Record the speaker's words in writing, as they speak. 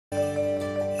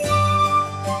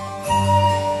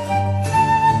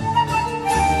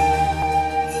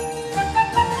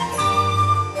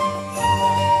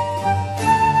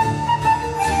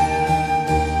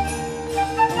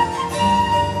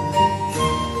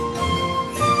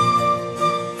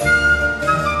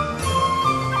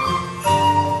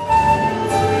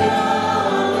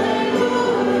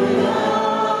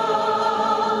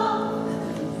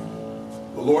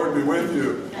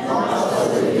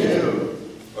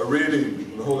reading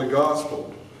from the Holy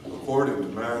Gospel according to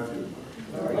Matthew.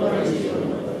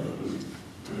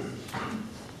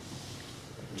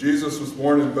 Jesus was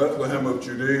born in Bethlehem of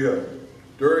Judea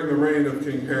during the reign of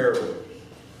King Herod.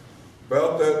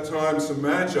 About that time, some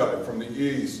magi from the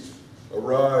east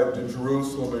arrived in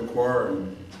Jerusalem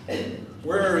inquiring,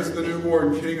 "Where is the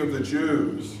newborn King of the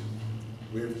Jews?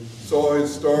 We saw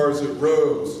his star as it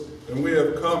rose, and we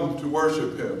have come to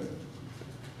worship him."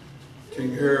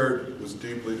 King Herod was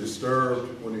deeply disturbed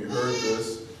when he heard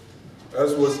this,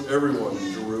 as was everyone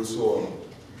in Jerusalem.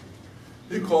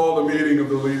 He called a meeting of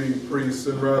the leading priests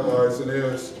and rabbis and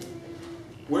asked,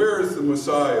 "Where is the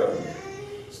Messiah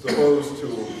supposed to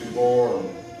be born?"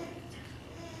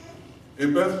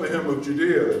 "In Bethlehem of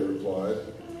Judea," they replied,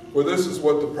 "for this is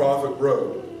what the prophet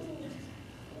wrote.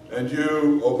 And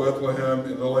you, O Bethlehem,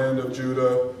 in the land of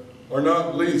Judah, are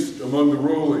not least among the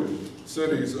ruling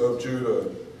cities of Judah,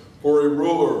 for a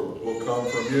ruler will come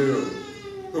from you,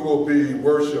 who will be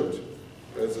worshipped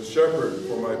as a shepherd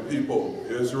for my people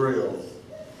Israel."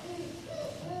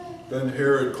 Then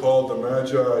Herod called the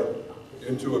Magi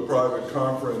into a private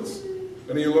conference,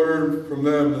 and he learned from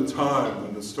them the time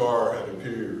when the star had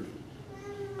appeared.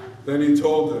 Then he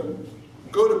told them,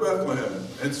 "Go to Bethlehem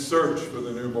and search for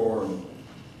the newborn.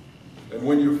 And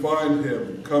when you find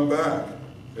him, come back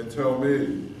and tell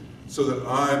me, so that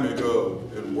I may go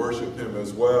and worship him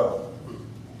as well."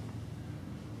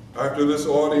 After this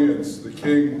audience, the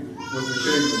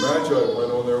Magi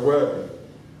went on their way.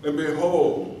 And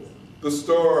behold, the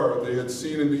star they had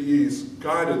seen in the east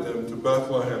guided them to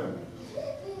Bethlehem.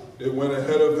 It went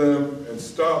ahead of them and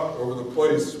stopped over the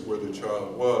place where the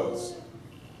child was.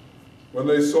 When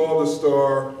they saw the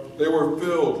star, they were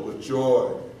filled with joy.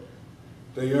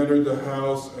 They entered the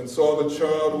house and saw the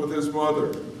child with his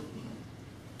mother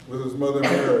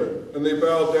Mary, and they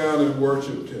bowed down and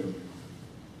worshipped him.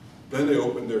 Then they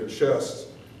opened their chests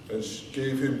and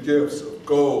gave him gifts of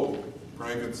gold,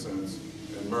 frankincense,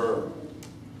 and myrrh.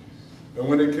 And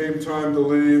when it came time to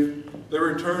leave, they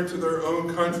returned to their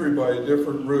own country by a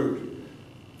different route,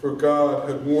 for God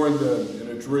had warned them in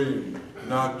a dream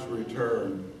not to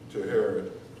return to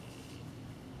Herod.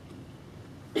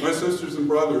 My sisters and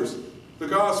brothers, the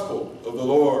gospel of the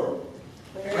Lord.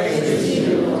 Praise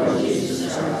to you, Lord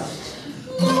Jesus Christ.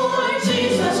 Lord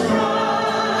Jesus Christ.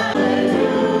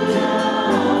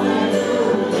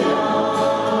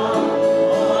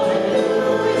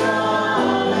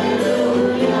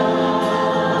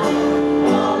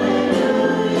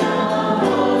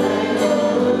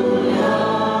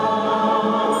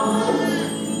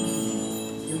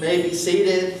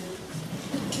 Seated.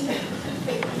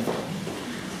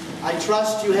 I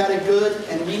trust you had a good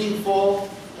and meaningful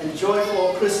and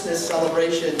joyful Christmas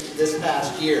celebration this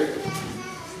past year.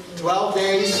 12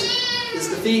 days is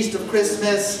the feast of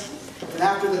Christmas, and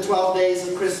after the 12 days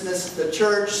of Christmas, the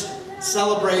church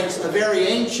celebrates a very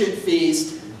ancient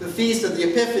feast, the Feast of the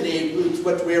Epiphany,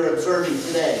 which we are observing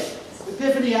today.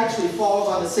 Epiphany actually falls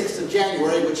on the 6th of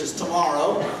January, which is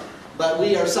tomorrow, but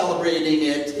we are celebrating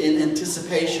it in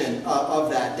anticipation of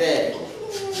that day.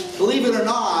 Believe it or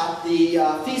not, the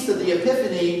Feast of the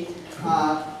Epiphany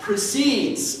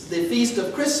precedes the Feast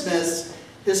of Christmas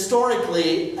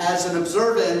historically as an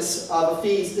observance of a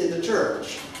feast in the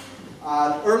church.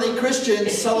 Early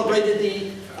Christians celebrated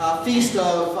the feast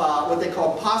of what they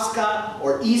call Pascha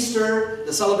or Easter,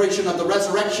 the celebration of the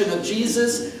resurrection of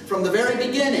Jesus from the very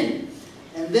beginning.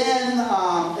 And then,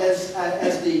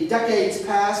 as the decades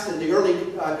passed in the early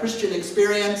Christian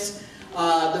experience,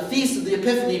 the Feast of the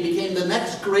Epiphany became the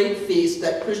next great feast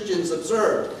that Christians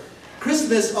observed.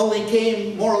 Christmas only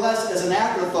came more or less as an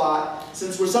afterthought.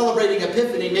 Since we're celebrating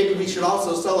Epiphany, maybe we should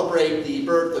also celebrate the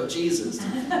birth of Jesus.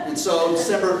 And so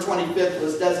December 25th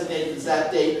was designated as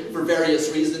that date for various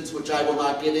reasons, which I will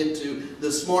not get into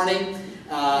this morning.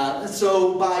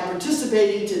 So by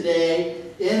participating today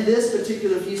in this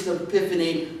particular Feast of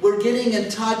Epiphany, we're getting in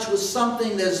touch with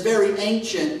something that is very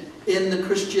ancient in the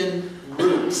Christian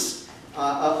roots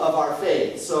of our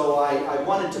faith. So I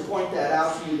wanted to point that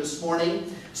out to you this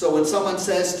morning. So when someone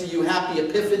says to you, Happy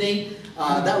Epiphany,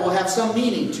 that will have some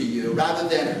meaning to you, rather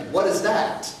than, what is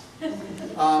that?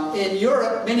 In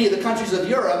Europe, many of the countries of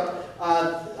Europe,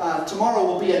 tomorrow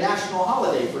will be a national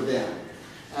holiday for them.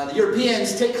 The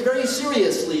Europeans take very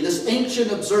seriously this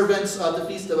ancient observance of the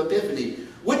Feast of Epiphany.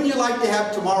 Wouldn't you like to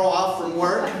have tomorrow off from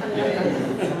work?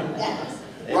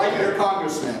 Right, your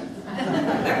congressman.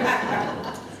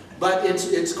 But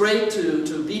it's great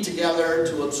to be together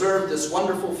to observe this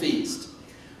wonderful feast.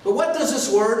 But what does this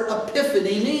word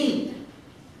epiphany mean?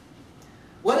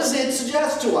 What does it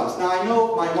suggest to us? Now I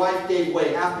know my wife gave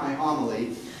away half my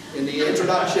homily in the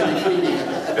introduction and greeting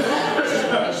at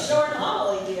the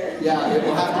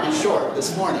I'll be short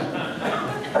this morning.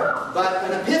 But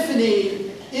an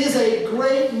epiphany is a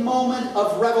great moment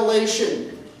of revelation,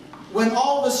 when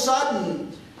all of a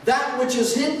sudden that which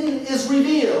is hidden is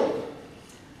revealed.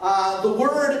 The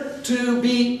word to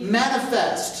be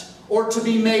manifest or to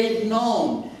be made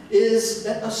known is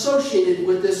associated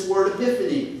with this word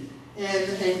epiphany.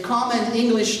 In common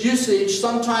English usage,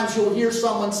 sometimes you'll hear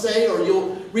someone say, or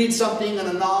you'll read something in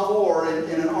a novel or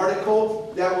in an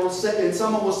article that will say, and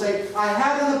someone will say, I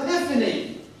had an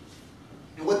epiphany.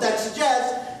 And what that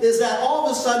suggests is that all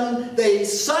of a sudden, they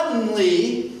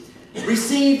suddenly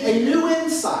received a new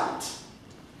insight.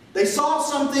 They saw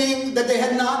something that they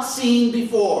had not seen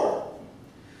before.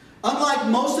 Unlike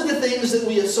most of the things that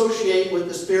we associate with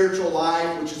the spiritual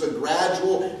life, which is a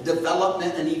gradual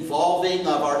development and evolving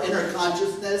of our inner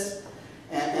consciousness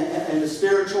and the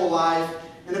spiritual life,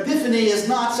 an epiphany is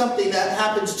not something that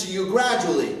happens to you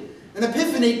gradually. An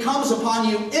epiphany comes upon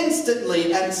you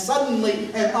instantly and suddenly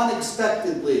and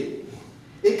unexpectedly.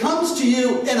 It comes to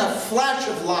you in a flash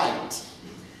of light.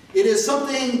 It is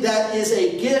something that is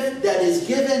a gift that is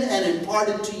given and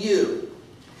imparted to you.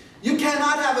 You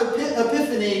cannot have an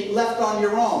epiphany left on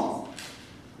your own.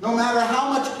 No matter how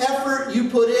much effort you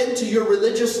put into your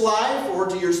religious life or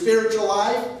to your spiritual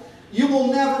life, you will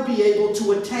never be able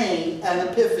to attain an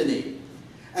epiphany.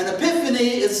 An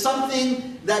epiphany is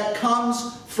something that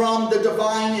comes from the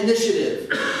divine initiative.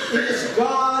 It is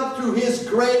God, through His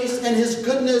grace and His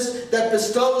goodness, that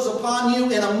bestows upon you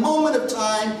in a moment of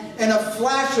time, in a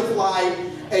flash of light,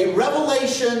 a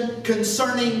revelation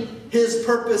concerning His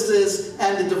purposes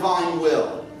and the divine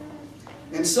will.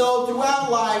 And so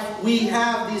throughout life, we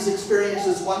have these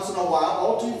experiences once in a while,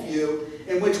 all too few,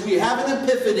 in which we have an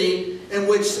epiphany, in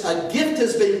which a gift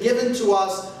has been given to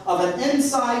us of an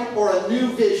insight or a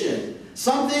new vision.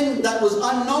 Something that was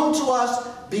unknown to us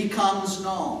becomes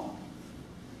known.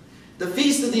 The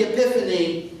Feast of the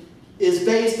Epiphany is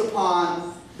based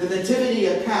upon the nativity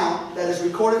account that is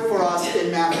recorded for us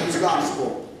in Matthew's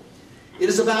Gospel. It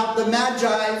is about the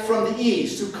Magi from the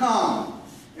East who come,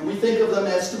 and we think of them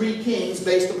as three kings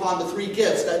based upon the three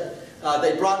gifts that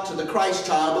they brought to the Christ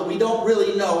child, but we don't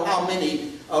really know how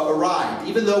many arrived,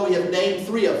 even though we have named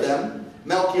three of them,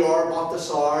 Melchior,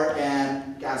 Balthasar,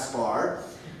 and Gaspar.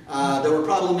 There were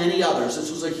probably many others.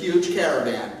 This was a huge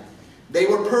caravan. They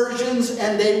were Persians,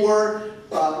 and they were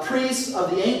priests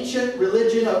of the ancient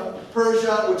religion of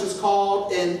Persia, which is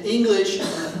called in English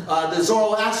the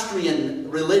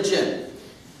Zoroastrian religion.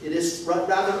 It is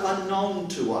rather unknown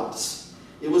to us.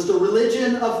 It was the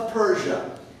religion of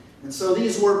Persia. And so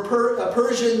these were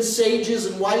Persian sages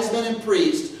and wise men and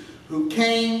priests who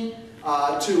came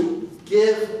to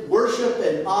give worship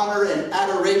and honor and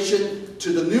adoration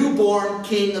to the newborn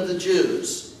King of the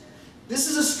Jews. This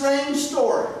is a strange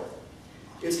story.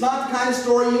 It's not the kind of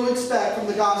story you expect from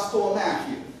the Gospel of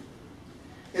Matthew.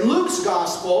 In Luke's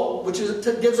Gospel, which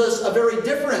gives us a very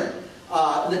different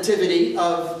nativity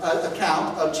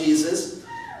account of Jesus,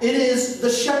 it is the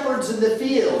shepherds in the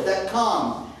field that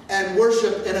come and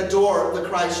worship and adore the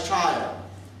Christ child.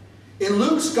 In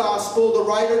Luke's Gospel, the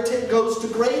writer goes to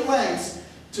great lengths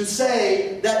to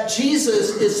say that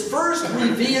Jesus is first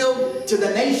revealed to the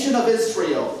nation of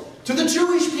Israel, to the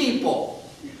Jewish people.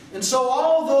 And so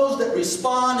all those that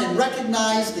respond and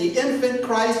recognize the infant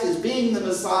Christ as being the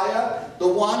Messiah, the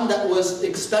one that was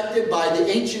expected by the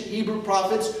ancient Hebrew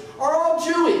prophets, are all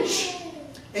Jewish.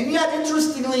 And yet,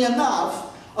 interestingly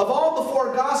enough, of all the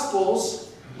four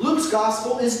Gospels, Luke's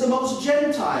Gospel is the most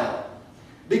Gentile.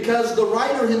 Because the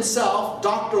writer himself,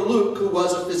 Dr. Luke, who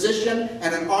was a physician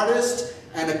and an artist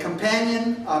and a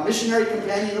companion, a missionary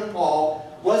companion of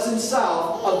Paul, was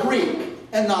himself a Greek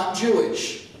and not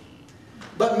Jewish.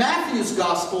 But Matthew's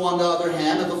Gospel, on the other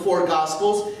hand, of the four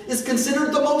Gospels, is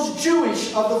considered the most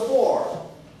Jewish of the four.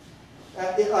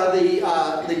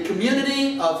 The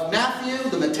community of Matthew,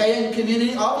 the Matthean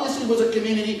community, obviously was a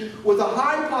community with a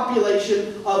high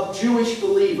population of Jewish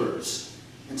believers.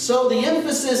 And so the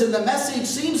emphasis in the message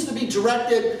seems to be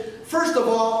directed, first of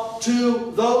all,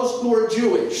 to those who are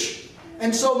Jewish.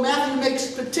 And so Matthew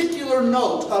makes particular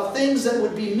note of things that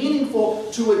would be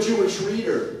meaningful to a Jewish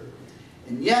reader.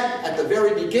 And yet, at the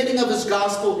very beginning of his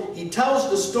gospel, he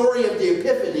tells the story of the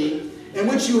Epiphany, in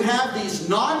which you have these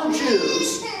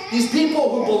non-Jews, these people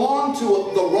who belong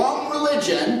to the wrong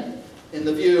religion, in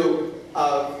the view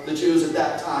of the Jews at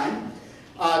that time,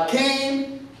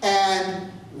 came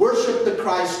and worshiped the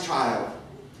Christ child.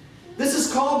 This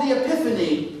is called the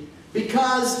Epiphany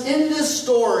because in this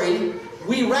story,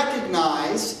 we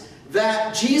recognize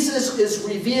that Jesus is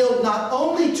revealed not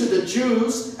only to the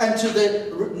Jews and to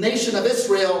the nation of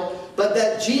Israel, but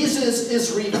that Jesus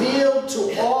is revealed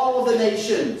to all of the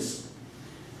nations.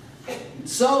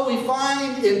 So we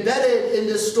find embedded in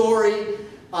this story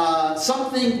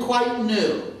something quite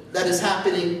new that is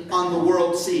happening on the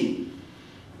world scene.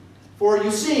 For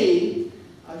you see,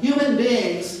 human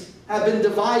beings have been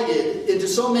divided into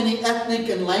so many ethnic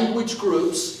and language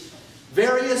groups,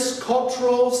 various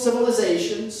cultural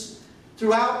civilizations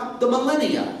throughout the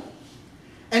millennia.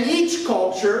 And each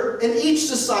culture, and each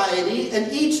society,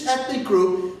 and each ethnic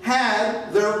group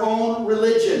had their own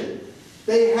religion.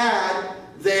 They had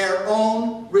their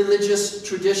own religious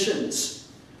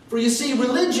traditions. For you see,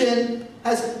 religion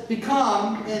has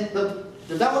become, in the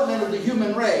development of the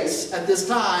human race at this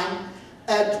time,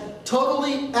 a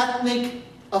totally ethnic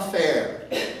affair.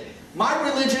 My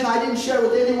religion I didn't share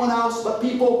with anyone else but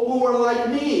people who were like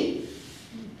me.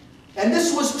 And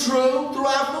this was true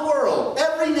throughout the world.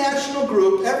 Every national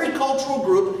group, every cultural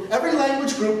group, every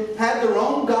language group had their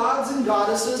own gods and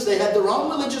goddesses. They had their own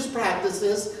religious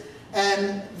practices.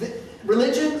 And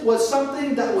religion was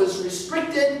something that was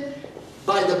restricted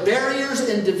by the barriers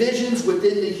and divisions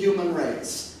within the human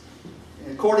race.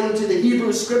 According to the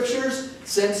Hebrew Scriptures,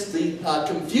 since the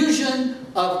confusion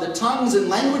of the tongues and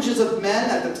languages of men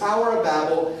at the Tower of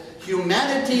Babel,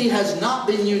 humanity has not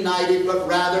been united, but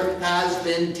rather has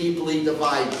been deeply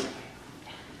divided.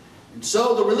 And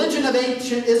so the religion of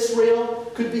ancient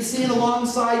Israel could be seen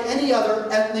alongside any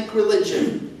other ethnic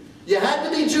religion. You had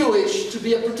to be Jewish to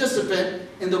be a participant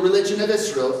in the religion of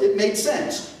Israel. It made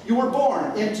sense. You were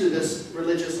born into this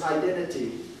religious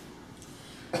identity.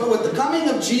 But with the coming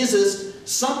of Jesus,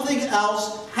 something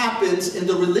else happens in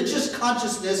the religious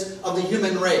consciousness of the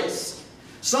human race.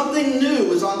 Something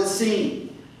new is on the scene.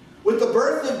 With the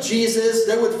birth of Jesus,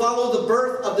 there would follow the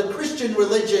birth of the Christian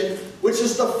religion, which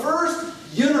is the first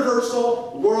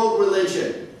universal world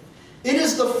religion. It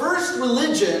is the first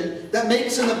religion that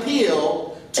makes an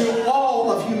appeal to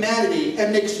all of humanity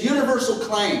and makes universal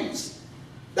claims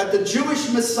that the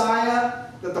Jewish Messiah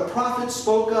that the prophets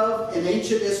spoke of in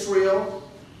ancient Israel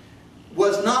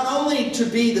was not only to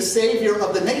be the Savior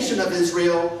of the nation of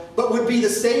Israel, but would be the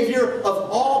Savior of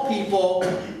all people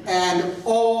and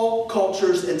all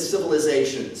cultures and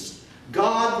civilizations.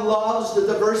 God loves the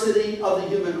diversity of the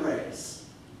human race.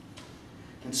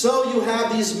 And so you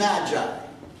have these magi,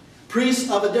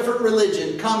 priests of a different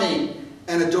religion, coming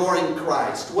and adoring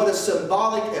Christ. What a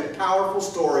symbolic and powerful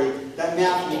story that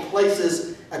Matthew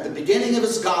places at the beginning of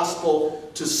his gospel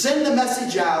to send the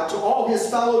message out to all his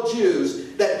fellow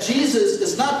Jews that Jesus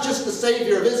is not just the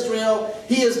Savior of Israel,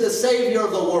 he is the Savior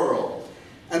of the world.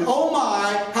 And oh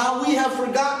my, how we have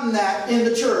forgotten that in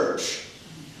the church.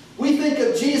 We think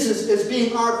of Jesus as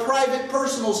being our private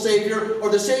personal Savior, or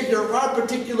the Savior of our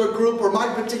particular group or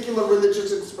my particular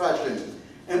religious expression.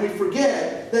 And we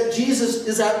forget that Jesus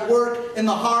is at work in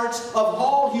the hearts of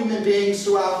all human beings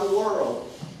throughout the world.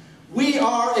 We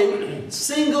are a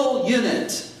single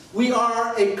unit. We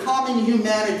are a common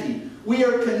humanity. We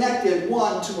are connected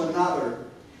one to another.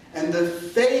 And the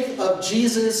faith of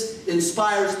Jesus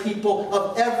inspires people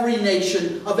of every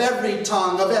nation, of every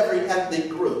tongue, of every ethnic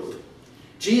group.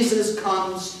 Jesus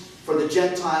comes for the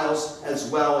Gentiles as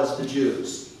well as the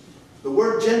Jews. The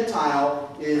word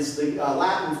Gentile is the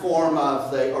Latin form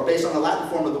of or based on the Latin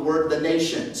form of the word the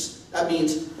nations. That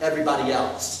means everybody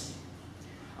else.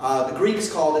 The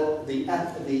Greeks called it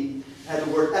had the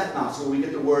word ethnos, where we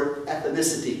get the word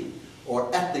ethnicity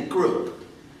or ethnic group.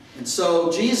 And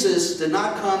so Jesus did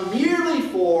not come merely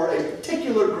for a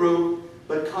particular group,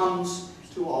 but comes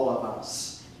to all of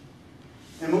us.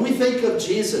 And when we think of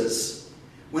Jesus,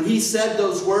 when he said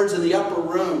those words in the upper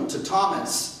room to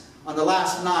Thomas on the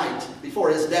last night before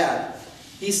his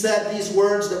death, he said these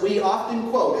words that we often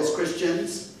quote as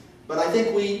Christians, but I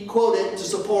think we quote it to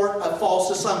support a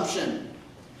false assumption.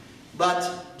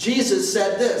 But Jesus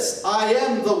said this, "I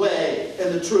am the way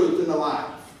and the truth and the life."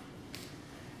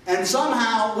 And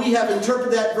somehow we have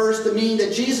interpreted that verse to mean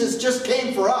that Jesus just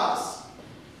came for us,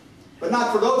 but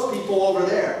not for those people over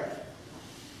there.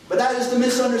 But that is to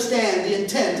misunderstand the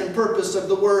intent and purpose of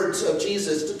the words of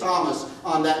Jesus to Thomas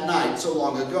on that night so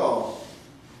long ago.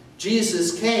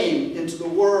 Jesus came into the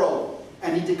world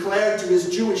and he declared to his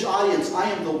Jewish audience, "I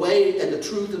am the way and the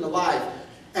truth and the life."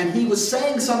 And he was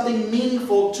saying something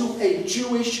meaningful to a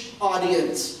Jewish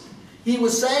audience. He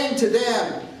was saying to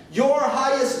them, your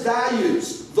highest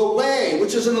values, the way,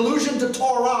 which is an allusion to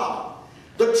Torah,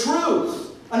 the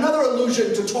truth, another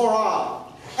allusion to Torah,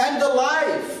 and the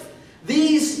life,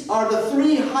 these are the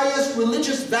three highest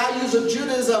religious values of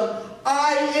Judaism.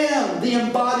 I am the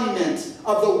embodiment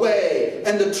of the way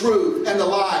and the truth and the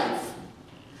life.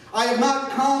 I have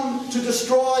not come to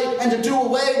destroy and to do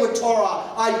away with Torah.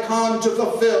 I come to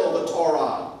fulfill the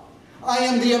Torah. I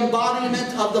am the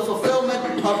embodiment of the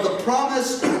fulfillment of the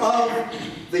promise of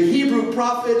the Hebrew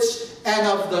prophets and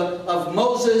of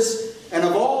Moses and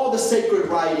of all the sacred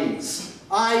writings.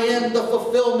 I am the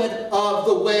fulfillment of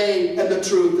the way and the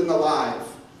truth and the life.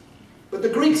 But the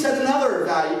Greeks had another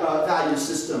value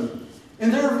system.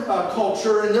 In their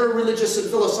culture, in their religious and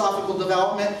philosophical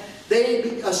development,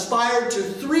 they aspired to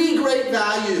three great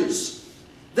values.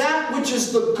 That which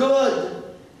is the good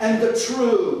and the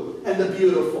true and the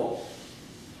beautiful.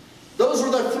 Those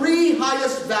were the three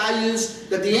highest values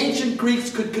that the ancient Greeks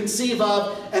could conceive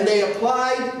of, and they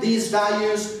applied these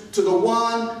values to the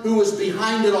one who was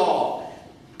behind it all.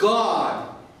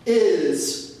 God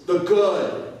is the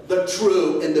good, the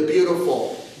true, and the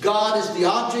beautiful. God is the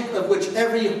object of which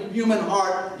every human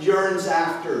heart yearns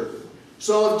after.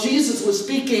 So if Jesus was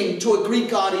speaking to a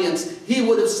Greek audience, he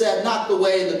would have said, not the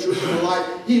way, the truth, and the life.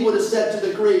 He would have said to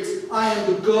the Greeks, I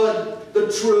am the good,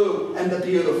 the true, and the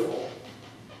beautiful.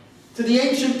 To the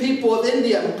ancient people of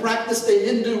India who practiced the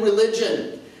Hindu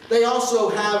religion, they also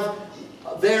have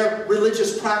their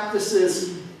religious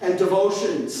practices and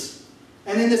devotions.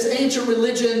 And in this ancient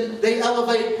religion, they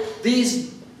elevate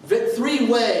these three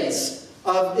ways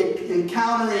of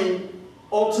encountering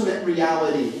ultimate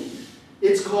reality.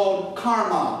 It's called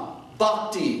karma,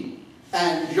 bhakti,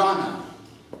 and jnana.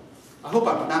 I hope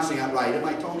I'm pronouncing that right. Am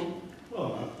I, Tony?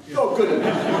 Oh, good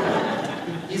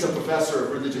enough. He's a professor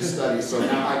of religious studies, so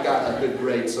now I got a good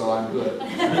grade, so I'm good.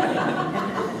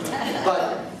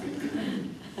 But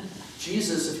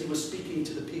Jesus, if he was speaking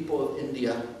to the people of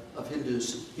India, of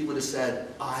Hindus, he would have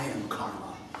said, I am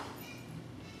karma.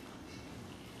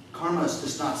 Karma is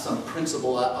just not some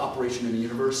principle operation in the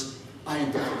universe. I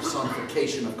am the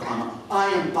personification of karma. I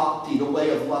am bhakti, the way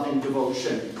of loving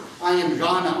devotion. I am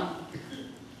jnana.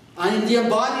 I am the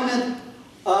embodiment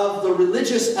of the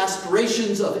religious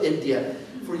aspirations of India.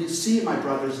 For you see, my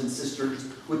brothers and sisters,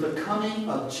 with the coming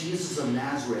of Jesus of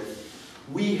Nazareth,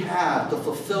 we have the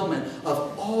fulfillment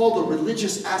of all the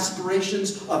religious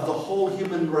aspirations of the whole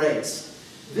human race.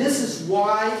 This is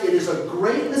why it is a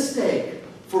great mistake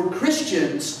for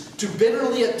Christians to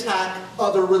bitterly attack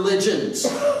other religions.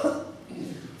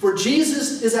 For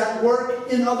Jesus is at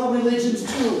work in other religions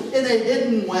too, in a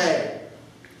hidden way.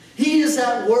 He is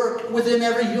at work within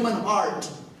every human heart.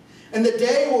 And the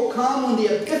day will come when the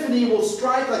Epiphany will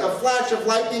strike like a flash of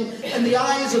lightning, and the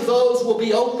eyes of those will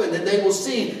be opened, and they will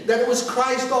see that it was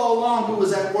Christ all along who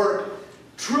was at work.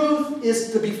 Truth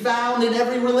is to be found in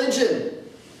every religion.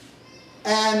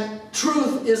 And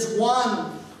truth is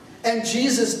one. And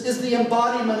Jesus is the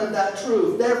embodiment of that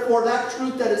truth. Therefore, that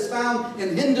truth that is found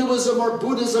in Hinduism or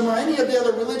Buddhism or any of the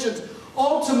other religions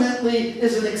ultimately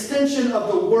is an extension of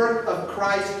the work of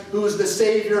Christ, who is the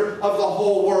Savior of the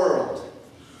whole world.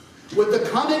 With the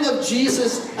coming of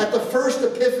Jesus at the first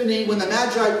Epiphany, when the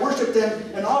Magi worshipped him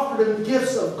and offered him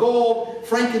gifts of gold,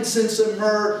 frankincense, and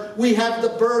myrrh, we have the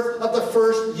birth of the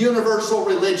first universal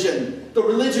religion, the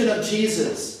religion of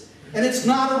Jesus. And it's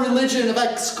not a religion of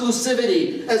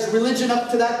exclusivity, as religion up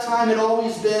to that time had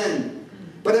always been.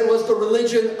 But it was the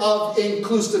religion of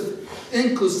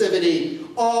inclusivity.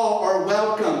 All are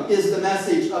welcome is the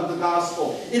message of the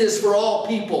gospel. It is for all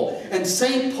people. And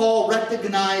St. Paul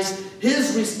recognized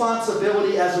his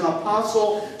responsibility as an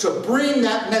apostle to bring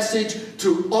that message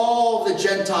to all the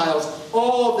Gentiles,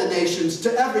 all the nations,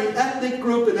 to every ethnic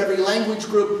group and every language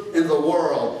group in the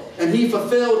world. And he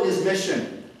fulfilled his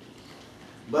mission.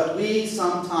 But we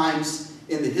sometimes,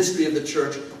 in the history of the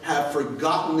church, have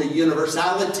forgotten the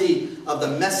universality of the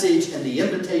message and the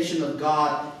invitation of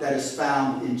God that is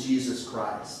found in Jesus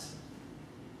Christ.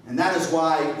 And that is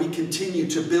why we continue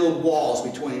to build walls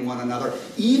between one another,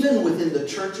 even within the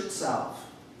church itself.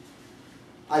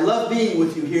 I love being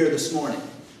with you here this morning,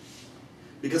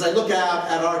 because I look out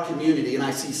at our community and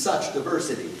I see such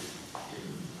diversity.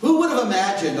 Who would have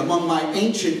imagined among my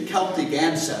ancient Celtic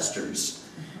ancestors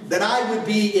that I would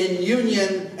be in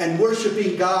union and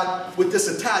worshiping God with this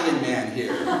Italian man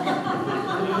here?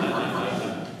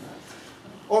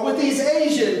 Or with these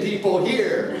Asian people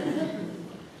here?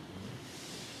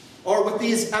 Or with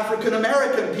these African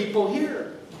American people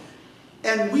here?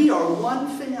 And we are one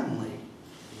family.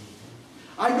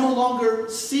 I no longer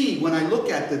see, when I look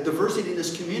at the diversity in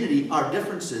this community, our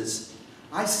differences.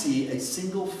 I see a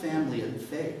single family in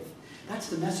faith. That's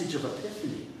the message of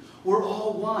Epiphany. We're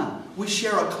all one. We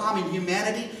share a common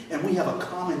humanity, and we have a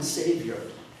common Savior.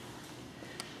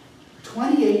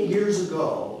 28 years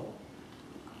ago,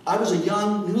 I was a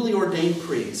young, newly ordained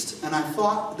priest, and I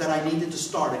thought that I needed to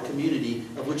start a community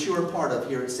of which you are part of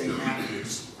here at St.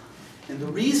 Matthew's. And the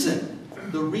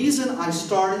reason I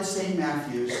started St.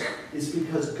 Matthew's is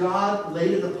because God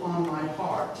laid it upon my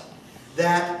heart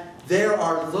that there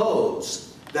are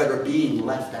those that are being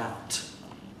left out.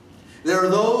 There are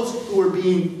those who are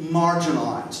being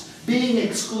marginalized, being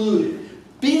excluded,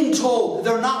 being told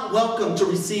they're not welcome to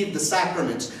receive the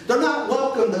sacraments. They're not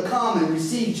welcome to come and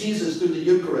receive Jesus through the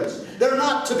Eucharist. They're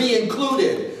not to be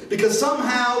included because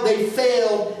somehow they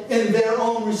failed in their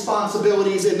own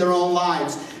responsibilities in their own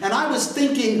lives. And I was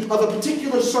thinking of a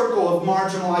particular circle of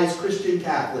marginalized Christian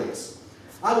Catholics.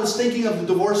 I was thinking of the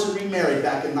divorced and remarried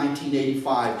back in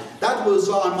 1985. That was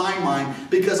on my mind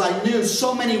because I knew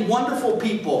so many wonderful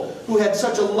people who had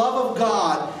such a love of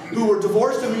God, who were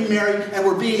divorced and remarried and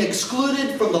were being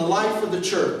excluded from the life of the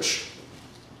church.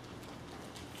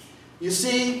 You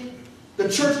see, the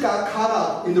church got caught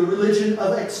up in the religion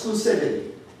of exclusivity.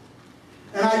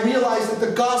 And I realized that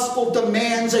the gospel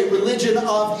demands a religion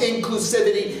of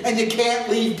inclusivity, and you can't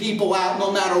leave people out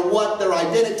no matter what their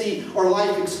identity or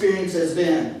life experience has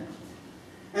been.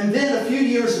 And then a few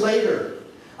years later,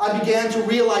 I began to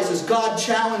realize as God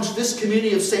challenged this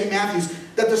community of St. Matthew's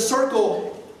that the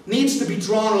circle needs to be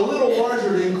drawn a little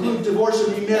larger to include divorced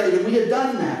and remarried, and we had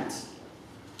done that.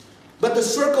 But the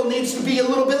circle needs to be a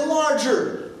little bit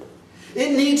larger.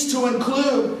 It needs to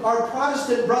include our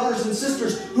Protestant brothers and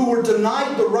sisters who were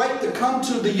denied the right to come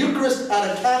to the Eucharist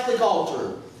at a Catholic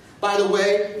altar. By the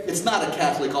way, it's not a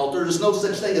Catholic altar. There's no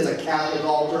such thing as a Catholic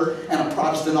altar and a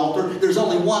Protestant altar. There's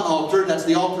only one altar, and that's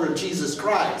the altar of Jesus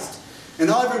Christ. And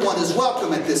everyone is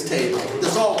welcome at this table,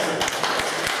 this altar.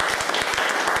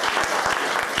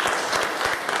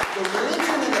 The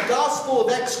religion and the gospel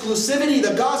of exclusivity,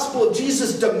 the gospel of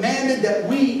Jesus demanded that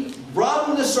we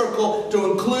broaden the circle to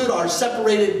include our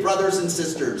separated brothers and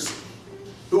sisters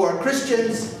who are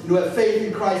Christians, who have faith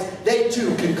in Christ. They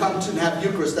too can come to have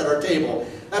Eucharist at our table.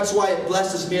 That's why it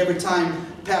blesses me every time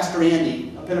Pastor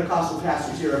Andy, a Pentecostal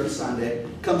pastor here every Sunday,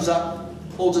 comes up,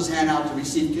 holds his hand out to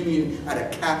receive communion at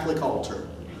a Catholic altar.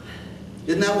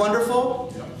 Isn't that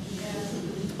wonderful?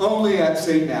 Yep. Only at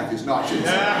St. Matthew's, not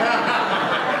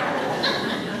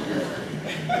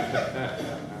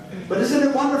But isn't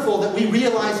it wonderful that we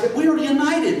realize that we are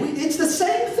united? It's the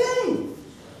same thing.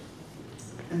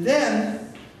 And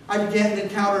then I began to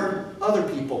encounter other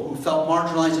people who felt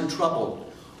marginalized and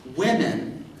troubled.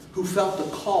 Women who felt the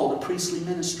call to priestly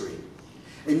ministry.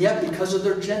 And yet, because of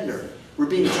their gender, we're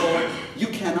being told, you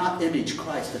cannot image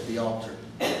Christ at the altar.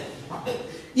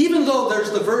 Even though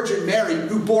there's the Virgin Mary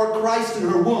who bore Christ in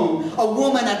her womb, a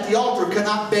woman at the altar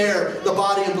cannot bear the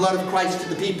body and blood of Christ to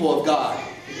the people of God.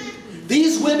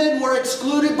 These women were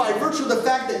excluded by virtue of the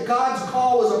fact that God's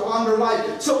call was upon their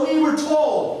life. So we were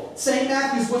told, St.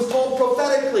 Matthew's was told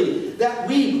prophetically, that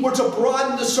we were to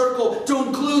broaden the circle, to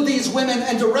include these women,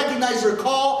 and to recognize their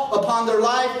call upon their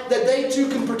life, that they too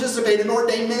can participate in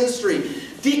ordained ministry.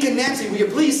 Deacon Nancy, will you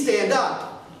please stand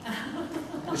up?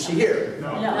 Is she here?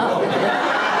 No.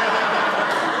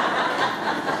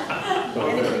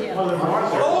 Mother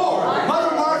Martha. Oh,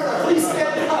 Mother Martha, please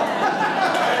stand up.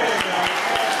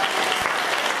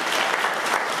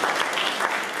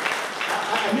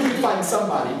 I knew we'd find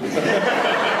somebody.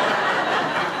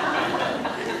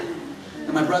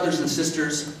 And my brothers and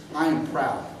sisters, I am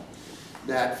proud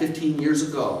that 15 years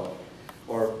ago,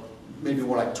 or maybe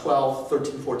more like 12,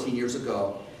 13, 14 years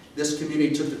ago, this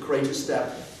community took the courageous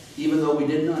step, even though we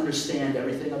didn't understand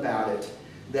everything about it,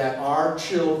 that our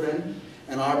children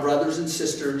and our brothers and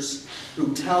sisters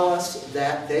who tell us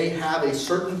that they have a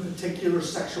certain particular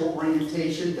sexual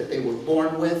orientation that they were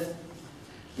born with.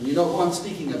 And you know who I'm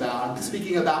speaking about. I'm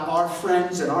speaking about our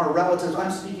friends and our relatives.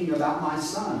 I'm speaking about my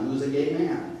son, who's a gay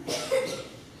man.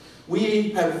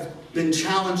 We have been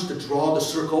challenged to draw the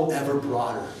circle ever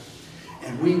broader.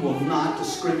 And we will not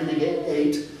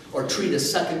discriminate or treat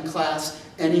as second class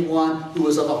anyone who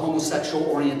is of a homosexual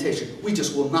orientation. We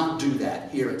just will not do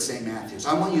that here at St. Matthew's.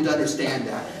 I want you to understand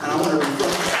that. And I want to reflect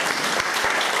that.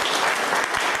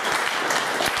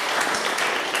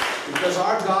 Because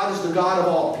our God is the God of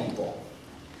all people.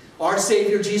 Our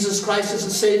Savior, Jesus Christ, is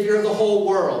the Savior of the whole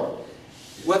world.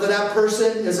 Whether that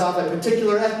person is of a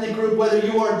particular ethnic group, whether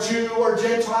you are Jew or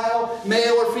Gentile,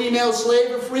 male or female,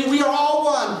 slave or free, we are all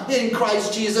one in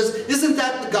Christ Jesus. Isn't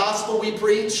that the gospel we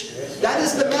preach? That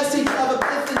is the message of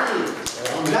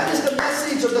Epiphany. That is the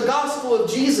message of the gospel of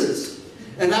Jesus.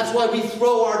 And that's why we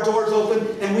throw our doors open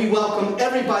and we welcome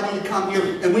everybody to come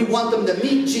here. And we want them to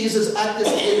meet Jesus at this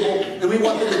table. And we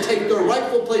want them to take their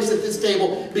rightful place at this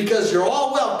table because you're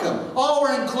all welcome. All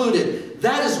are included.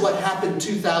 That is what happened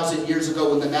 2,000 years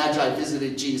ago when the Magi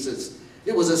visited Jesus.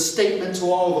 It was a statement to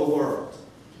all the world.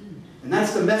 And And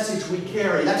that's the message we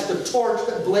carry. That's the torch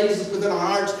that blazes within our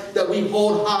hearts that we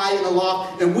hold high and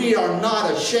aloft. And we are not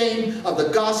ashamed of the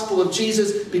gospel of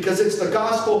Jesus because it's the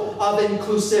gospel of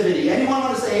inclusivity. Anyone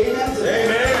want to say amen?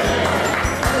 Amen.